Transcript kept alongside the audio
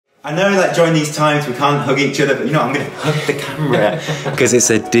I know like during these times we can't hug each other, but you know, I'm gonna hug the camera because it's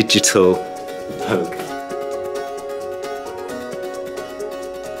a digital hug.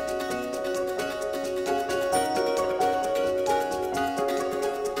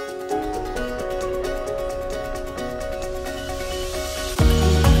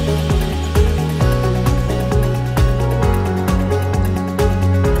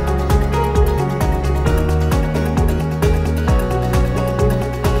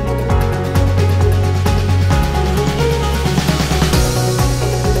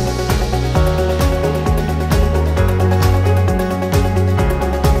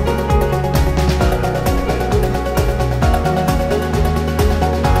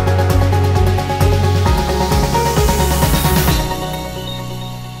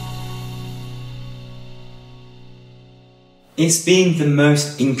 It's been the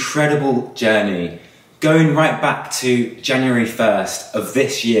most incredible journey. Going right back to January 1st of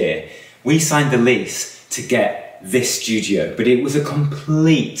this year, we signed the lease to get this studio, but it was a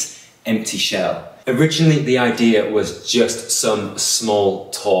complete empty shell. Originally, the idea was just some small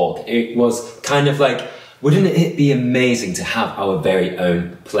talk. It was kind of like, wouldn't it be amazing to have our very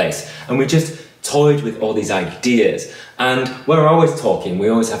own place? And we just toyed with all these ideas. And we're always talking, we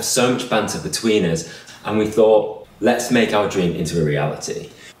always have so much banter between us. And we thought, let's make our dream into a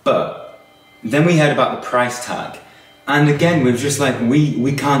reality. But then we heard about the price tag. And again, we were just like,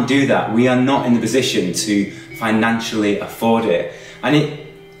 we can't do that. We are not in the position to financially afford it. And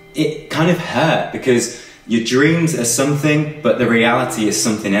it kind of hurt because your dreams are something, but the reality is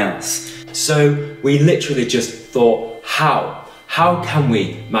something else. So we literally just thought, how? How can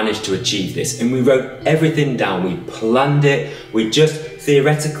we manage to achieve this? And we wrote everything down. We planned it. We just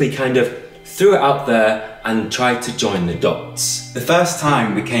theoretically kind of threw it out there and tried to join the dots. The first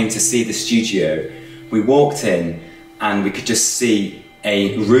time we came to see the studio, we walked in and we could just see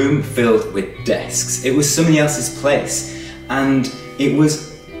a room filled with desks. It was somebody else's place, and it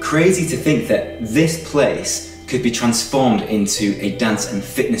was crazy to think that this place could be transformed into a dance and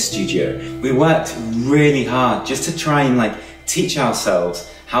fitness studio. We worked really hard just to try and like teach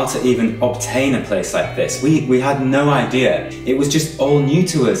ourselves how to even obtain a place like this. We had no idea. It was just all new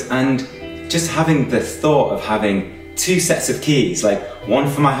to us, and just having the thought of having two sets of keys, like one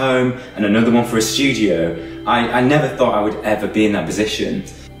for my home and another one for a studio, I never thought I would ever be in that position.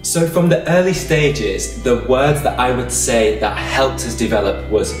 So from the early stages, the words that I would say that helped us develop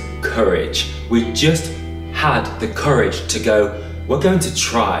was courage. We just had the courage to go, we're going to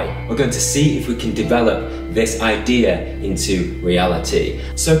try, we're going to see if we can develop this idea into reality.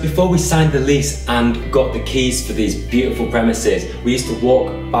 So before we signed the lease and got the keys for these beautiful premises, we used to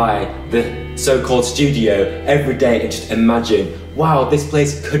walk by the so-called studio every day and just imagine, wow, this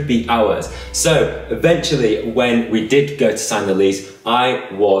place could be ours. So eventually, when we did go to sign the lease, I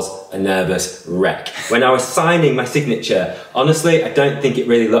was a nervous wreck. When I was signing my signature, honestly, I don't think it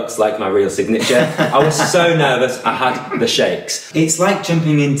really looks like my real signature. I was so nervous, I had the shakes. It's like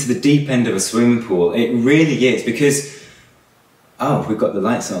jumping into the deep end of a swimming pool. It really is, because, oh, we've got the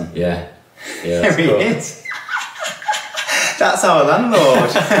lights on. Yeah, There he is. That's our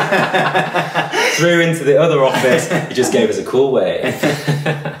landlord. Through into the other office, he just gave us a cool wave.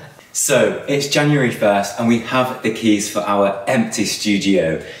 So, it's January 1st and we have the keys for our empty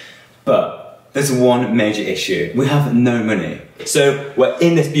studio. But there's one major issue. We have no money. So we're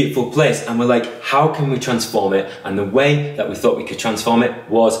in this beautiful place and we're like, how can we transform it? And the way that we thought we could transform it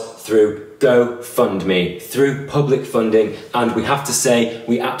was through GoFundMe, through public funding. And we have to say,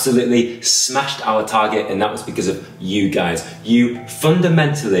 we absolutely smashed our target, and that was because of you guys. You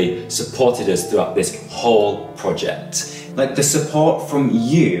fundamentally supported us throughout this whole project. Like, the support from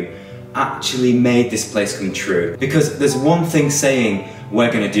you actually made this place come true. Because there's one thing saying, we're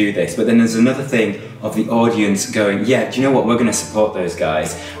going to do this, but then there's another thing of the audience going, yeah, do you know what, we're going to support those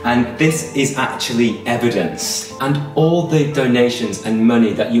guys. And this is actually evidence. And all the donations and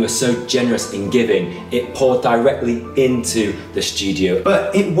money that you were so generous in giving, it poured directly into the studio.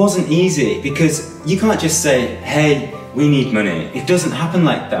 But it wasn't easy, because you can't just say, hey, we need money. It doesn't happen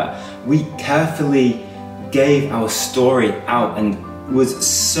like that. We carefully gave our story out and was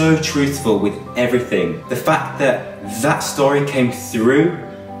so truthful with everything. The fact that that story came through,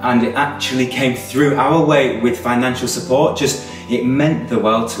 and it actually came through our way with financial support, just, it meant the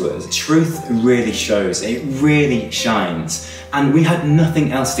world to us. Truth really shows, it really shines. And we had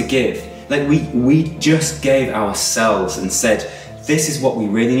nothing else to give. Like, we just gave ourselves and said, this is what we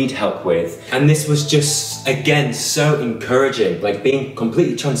really need help with. And this was just, again, so encouraging, like being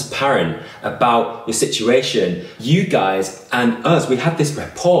completely transparent about your situation. You guys and us, we had this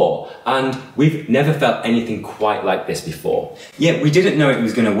rapport, and we've never felt anything quite like this before. Yeah, we didn't know it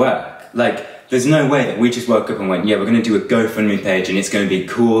was going to work. Like, there's no way that we just woke up and went, yeah, we're going to do a GoFundMe page and it's going to be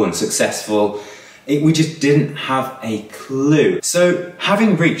cool and successful. We just didn't have a clue. So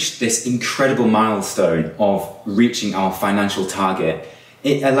having reached this incredible milestone of reaching our financial target,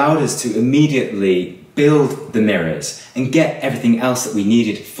 it allowed us to immediately build the mirrors and get everything else that we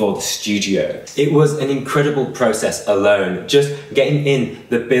needed for the studio. It was an incredible process alone, just getting in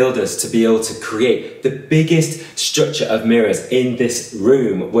the builders to be able to create the biggest structure of mirrors in this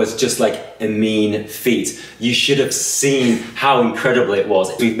room was just like a mean feat. You should have seen how incredible it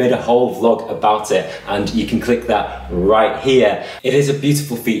was. We've made a whole vlog about it and you can click that right here. It is a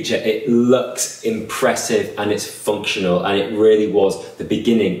beautiful feature, it looks impressive and it's functional, and it really was the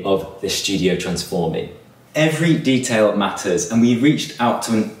beginning of the studio transforming. Every detail matters, and we reached out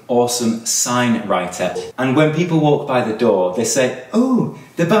to an awesome sign writer, and when people walk by the door they say, oh,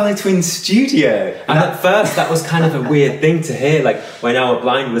 the Ballet Twins studio. And at first that was kind of a weird thing to hear, like when our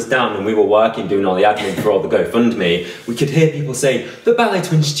blind was down and we were working doing all the admin for all the GoFundMe, we could hear people say, the Ballet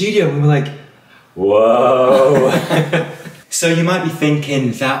Twins studio, and we were like, whoa. So you might be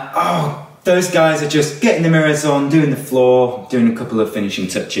thinking that, oh, those guys are just getting the mirrors on, doing the floor, doing a couple of finishing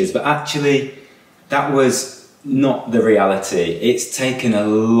touches, but actually that was not the reality. It's taken a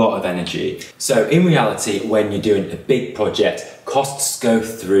lot of energy. So in reality, when you're doing a big project, costs go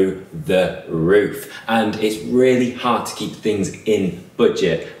through the roof, and it's really hard to keep things in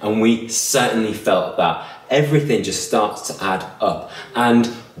budget, and we certainly felt that. Everything just starts to add up, and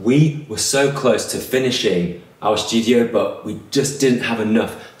we were so close to finishing our studio, but we just didn't have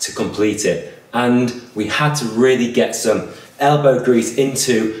enough to complete it, and we had to really get some elbow grease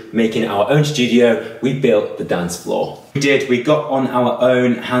into making our own studio. We built the dance floor. We did. We got on our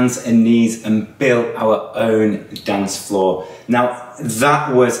own hands and knees and built our own dance floor. Now,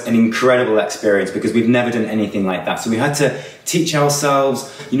 that was an incredible experience because we've never done anything like that. So we had to teach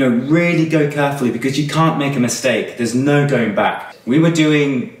ourselves, you know, really go carefully because you can't make a mistake. There's no going back. We were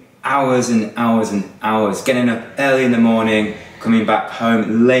doing hours and hours and hours, getting up early in the morning, coming back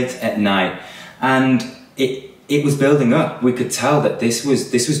home late at night, and it was building up. We could tell that this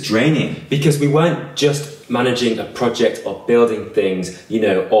was draining. Because we weren't just managing a project or building things, you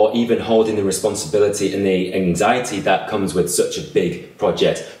know, or even holding the responsibility and the anxiety that comes with such a big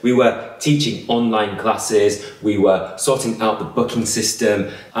project. We were teaching online classes, we were sorting out the booking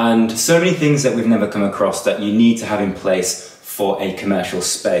system, and so many things that we've never come across that you need to have in place for a commercial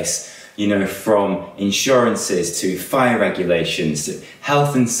space. You know, from insurances to fire regulations to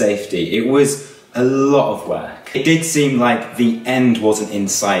health and safety. It was a lot of work. It did seem like the end wasn't in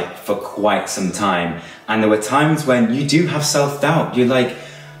sight for quite some time, and there were times when you do have self-doubt. You're like,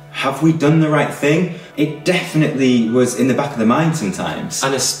 have we done the right thing? It definitely was in the back of the mind sometimes.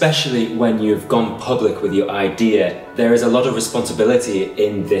 And especially when you've gone public with your idea, there is a lot of responsibility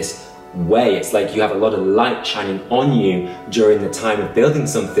in this way. It's like you have a lot of light shining on you during the time of building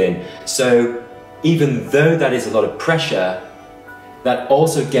something. So even though that is a lot of pressure, that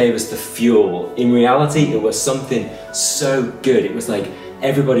also gave us the fuel. In reality, it was something so good. It was like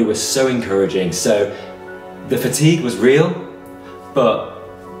everybody was so encouraging. So the fatigue was real, but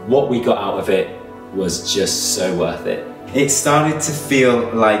what we got out of it was just so worth it. It started to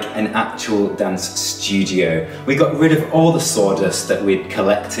feel like an actual dance studio. We got rid of all the sawdust that we'd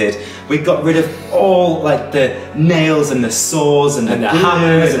collected. We got rid of all like the nails and the saws and the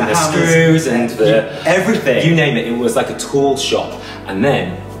hammers and the screws and everything. You name it, it was like a tool shop. And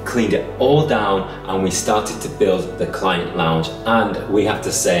then cleaned it all down and we started to build the client lounge, and we have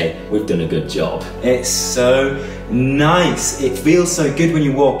to say we've done a good job. It's so nice. It feels so good when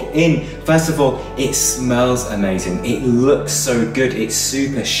you walk in. First of all, it smells amazing. It looks so good. It's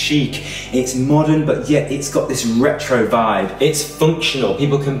super chic. It's modern, but yet it's got this retro vibe. It's functional.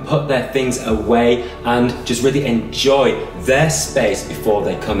 People can put their things away and just really enjoy their space before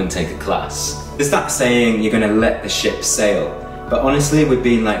they come and take a class. There's that saying, you're gonna let the ship sail. But honestly, we've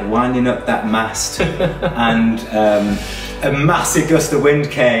been like winding up that mast and a massive gust of wind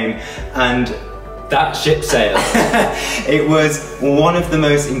came and that ship sailed. It was one of the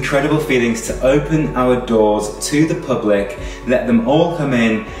most incredible feelings to open our doors to the public, let them all come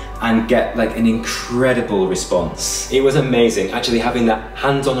in and get like an incredible response. It was amazing actually having that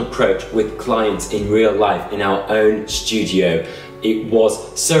hands-on approach with clients in real life in our own studio. It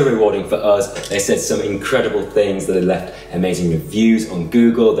was so rewarding for us. They said some incredible things, that they left amazing reviews on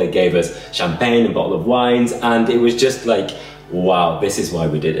Google, they gave us champagne and a bottle of wines, and it was just like, wow, this is why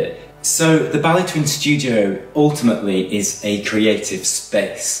we did it. So the Ballet Twin Studio ultimately is a creative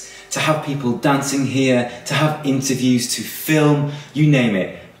space. To have people dancing here, to have interviews, to film, you name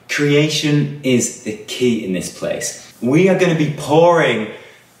it. Creation is the key in this place. We are going to be pouring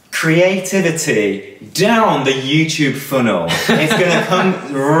creativity down the YouTube funnel. It's going to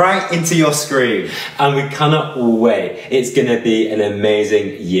come right into your screen. And we cannot wait. It's going to be an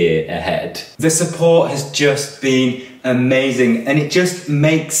amazing year ahead. The support has just been amazing, and it just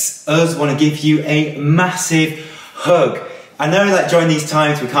makes us want to give you a massive hug. I know that during these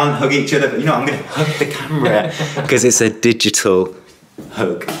times we can't hug each other, but you know, I'm going to hug the camera because it's a digital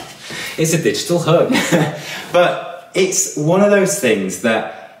hug. It's a digital hug. But it's one of those things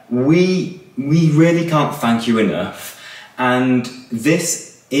that we really can't thank you enough, and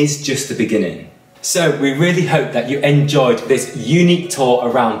this is just the beginning. So we really hope that you enjoyed this unique tour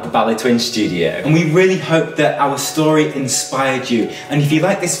around the Ballet Twin Studio. And we really hope that our story inspired you. And if you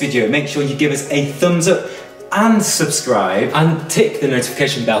like this video, make sure you give us a thumbs up and subscribe. And tick the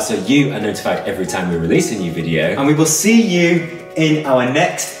notification bell so you are notified every time we release a new video. And we will see you in our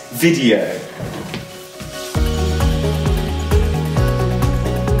next video.